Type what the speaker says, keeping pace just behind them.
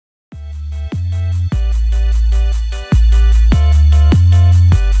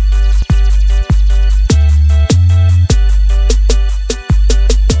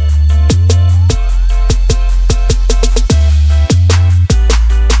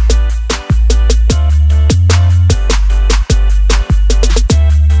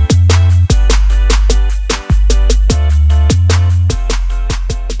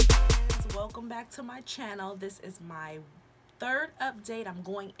is my third update. I'm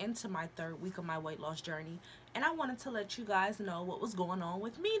going into my third week of my weight loss journey, and I wanted to let you guys know what was going on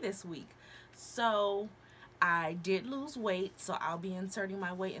with me this week. So I did lose weight, so I'll be inserting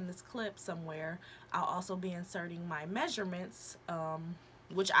my weight in this clip somewhere. I'll also be inserting my measurements,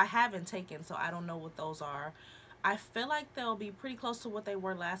 which I haven't taken, so I don't know what those are. I feel like they'll be pretty close to what they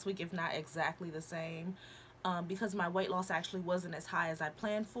were last week, if not exactly the same, because my weight loss actually wasn't as high as I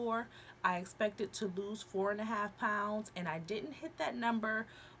planned for. I expected to lose 4.5 pounds, and I didn't hit that number,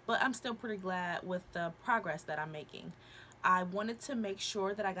 but I'm still pretty glad with the progress that I'm making. I wanted to make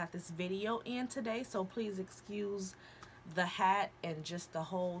sure that I got this video in today, so please excuse the hat and just the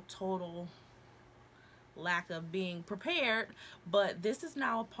whole total lack of being prepared, but this is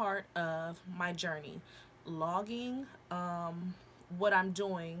now a part of my journey, logging what I'm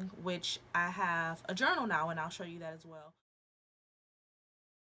doing, which I have a journal now, and I'll show you that as well.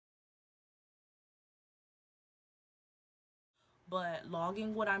 But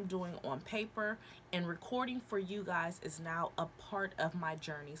logging what I'm doing on paper and recording for you guys is now a part of my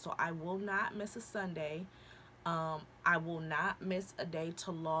journey. So I will not miss a Sunday. I will not miss a day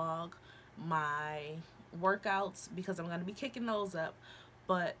to log my workouts because I'm going to be kicking those up.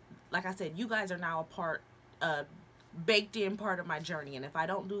 But like I said, you guys are now a part, baked in part of my journey. And if I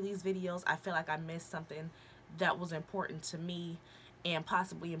don't do these videos, I feel like I missed something that was important to me and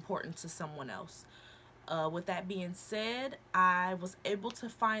possibly important to someone else. With that being said, I was able to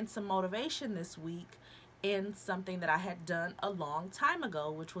find some motivation this week in something that I had done a long time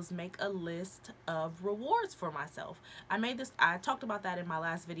ago, which was make a list of rewards for myself. I talked about that in my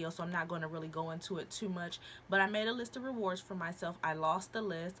last video, so I'm not going to really go into it too much, but I made a list of rewards for myself. I lost the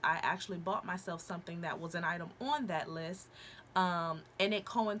list. I actually bought myself something that was an item on that list, and it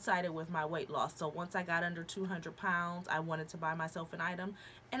coincided with my weight loss. So once I got under 200 pounds, I wanted to buy myself an item,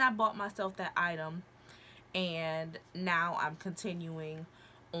 and I bought myself that item. And now I'm continuing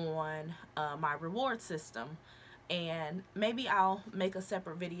on my reward system, and maybe I'll make a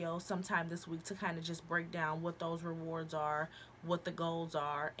separate video sometime this week to kind of just break down what those rewards are, what the goals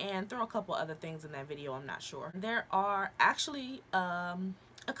are, and throw a couple other things in that video. I'm not sure. There are actually a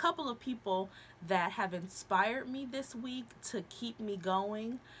couple of people that have inspired me this week to keep me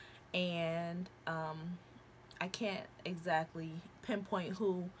going, and I can't exactly pinpoint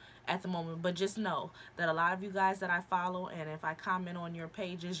who at the moment, but just know that a lot of you guys that I follow, and if I comment on your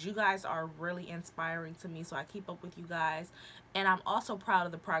pages, you guys are really inspiring to me, so I keep up with you guys, and I'm also proud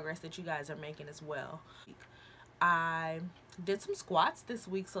of the progress that you guys are making as well. I did some squats this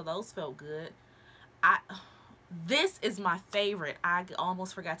week, so those felt good. This is my favorite. I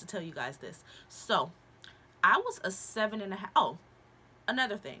almost forgot to tell you guys this. So I was a 7.5. Oh,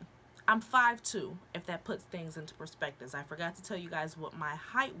 another thing, I'm 5'2", if that puts things into perspective. I forgot to tell you guys what my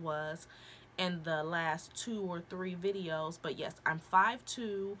height was in the last 2 or 3 videos, but yes, I'm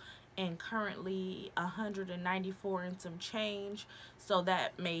 5'2" and currently 194 and some change, so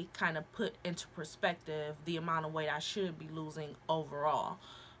that may kind of put into perspective the amount of weight I should be losing overall.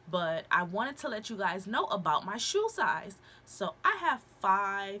 But I wanted to let you guys know about my shoe size. So I have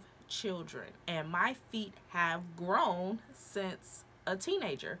 5 children, and my feet have grown since a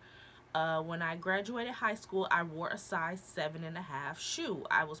teenager. When I graduated high school, I wore a size 7.5 shoe.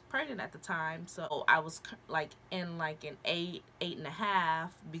 I was pregnant at the time, so I was in an 8, 8.5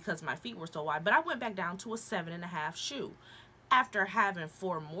 because my feet were so wide. But I went back down to a 7.5 shoe. After having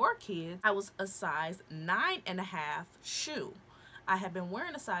 4 more kids, I was a size 9.5 shoe. I have been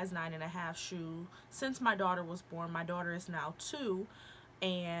wearing a size 9.5 shoe since my daughter was born. My daughter is now 2,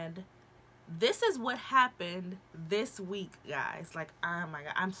 and this is what happened this week, guys. Like, oh my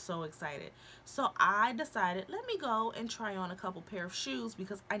god, I'm so excited. So I decided, let me go and try on a couple pair of shoes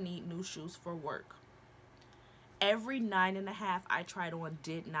because I need new shoes for work. Every 9.5 I tried on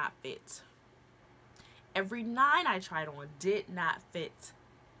did not fit. Every 9 I tried on did not fit.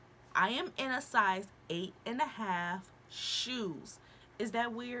 I am in a size 8.5 shoes. Is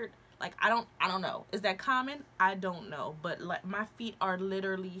that weird? Like, I don't know. Is that common? I don't know. But like, my feet are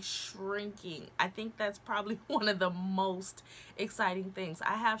literally shrinking. I think that's probably one of the most exciting things.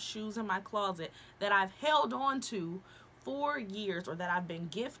 I have shoes in my closet that I've held on to for years, or that I've been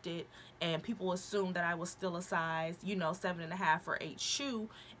gifted, and people assume that I was still a size, 7.5 or 8 shoe,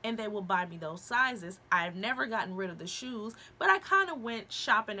 and they will buy me those sizes. I've never gotten rid of the shoes, but I kind of went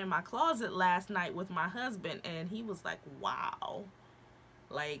shopping in my closet last night with my husband, and he was like, wow,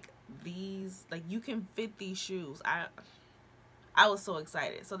 like, these, like, you can fit these shoes. I I was so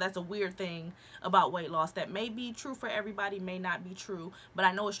excited. So that's a weird thing about weight loss that may be true for everybody, may not be true, but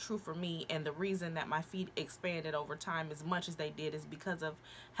I know it's true for me. And the reason that my feet expanded over time as much as they did is because of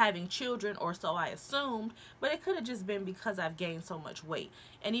having children, or so I assumed, but it could have just been because I've gained so much weight.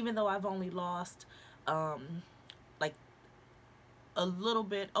 And even though I've only lost like a little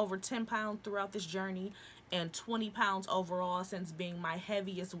bit over 10 pounds throughout this journey, and 20 pounds overall since being my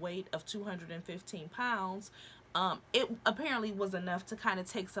heaviest weight of 215 pounds, it apparently was enough to kind of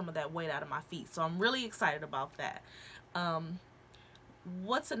take some of that weight out of my feet. So I'm really excited about that.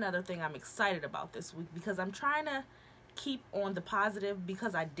 What's another thing I'm excited about this week? Because I'm trying to keep on the positive,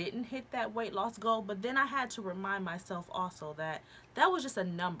 because I didn't hit that weight loss goal, but then I had to remind myself also that that was just a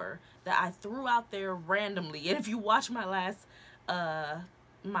number that I threw out there randomly. And if you watch my last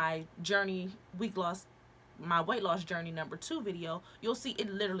my weight loss journey number 2 video, you'll see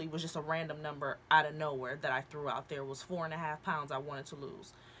it literally was just a random number out of nowhere that I threw out there. It was 4.5 pounds I wanted to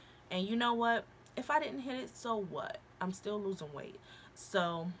lose. And you know what? If I didn't hit it, so what? I'm still losing weight.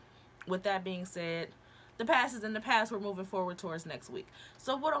 So with that being said, the past is in the past. We're moving forward towards next week.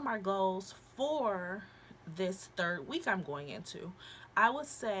 So what are my goals for this 3rd week I'm going into? I would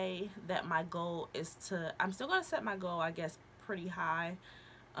say that my goal is to, I'm still going to set my goal, I guess, pretty high.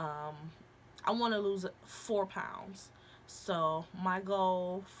 I want to lose 4 pounds. So my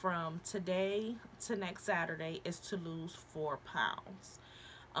goal from today to next Saturday is to lose 4 pounds.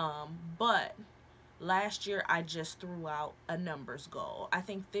 But last year I just threw out a numbers goal. I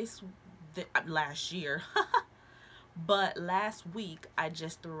think last year, but last week I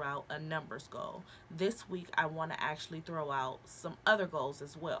just threw out a numbers goal. This week I want to actually throw out some other goals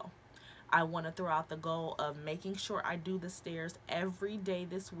as well. I want to throw out the goal of making sure I do the stairs every day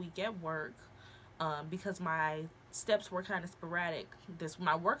this week at work, because my steps were kind of sporadic.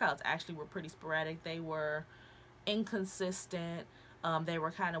 My workouts actually were pretty sporadic. They were inconsistent. They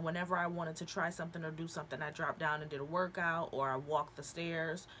were kind of whenever I wanted to try something or do something, I dropped down and did a workout, or I walked the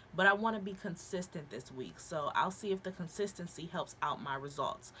stairs. But I want to be consistent this week, so I'll see if the consistency helps out my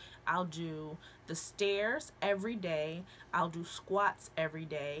results. I'll do the stairs every day. I'll do squats every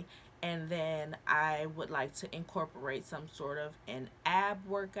day. And then I would like to incorporate some sort of an ab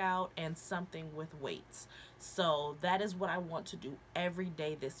workout and something with weights. So that is what I want to do every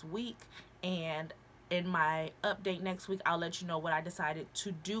day this week. And in my update next week, I'll let you know what I decided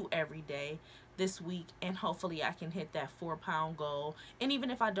to do every day this week. And hopefully I can hit that 4 pound goal. And even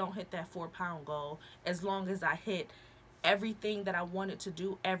if I don't hit that 4 pound goal, as long as I hit everything that I wanted to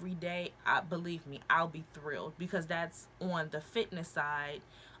do every day, believe me, I'll be thrilled, because that's on the fitness side.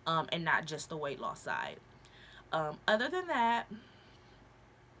 And not just the weight loss side. Other than that,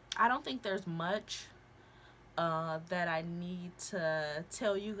 I don't think there's much that I need to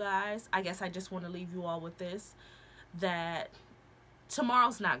tell you guys. I guess I just want to leave you all with this, that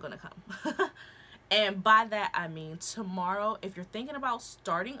tomorrow's not going to come. And by that, I mean tomorrow, if you're thinking about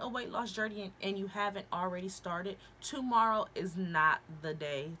starting a weight loss journey and you haven't already started, tomorrow is not the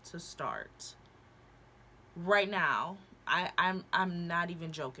day to start. Right now, I'm not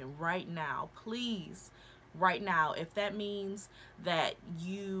even joking. Right now, please, right now, if that means that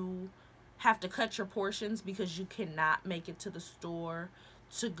you have to cut your portions because you cannot make it to the store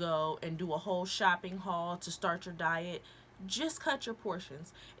to go and do a whole shopping haul to start your diet, just cut your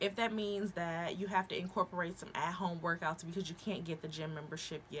portions. If that means that you have to incorporate some at-home workouts because you can't get the gym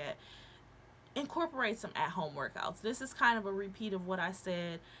membership yet, incorporate some at-home workouts. This is kind of a repeat of what I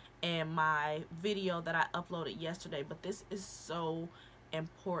said in my video that I uploaded yesterday, but this is so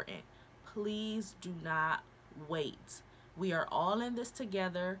important. Please do not wait. We are all in this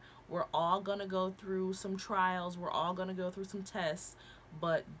together. We're all gonna go through some trials. We're all gonna go through some tests,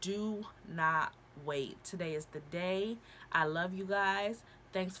 but do not wait. Today is the day. I love you guys.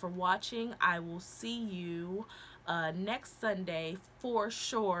 Thanks for watching. I will see you next Sunday for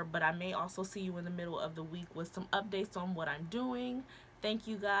sure, but I may also see you in the middle of the week with some updates on what I'm doing. Thank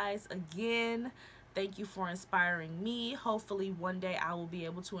you guys again. Thank you for inspiring me. Hopefully one day I will be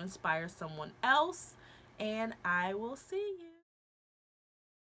able to inspire someone else, and I will see you.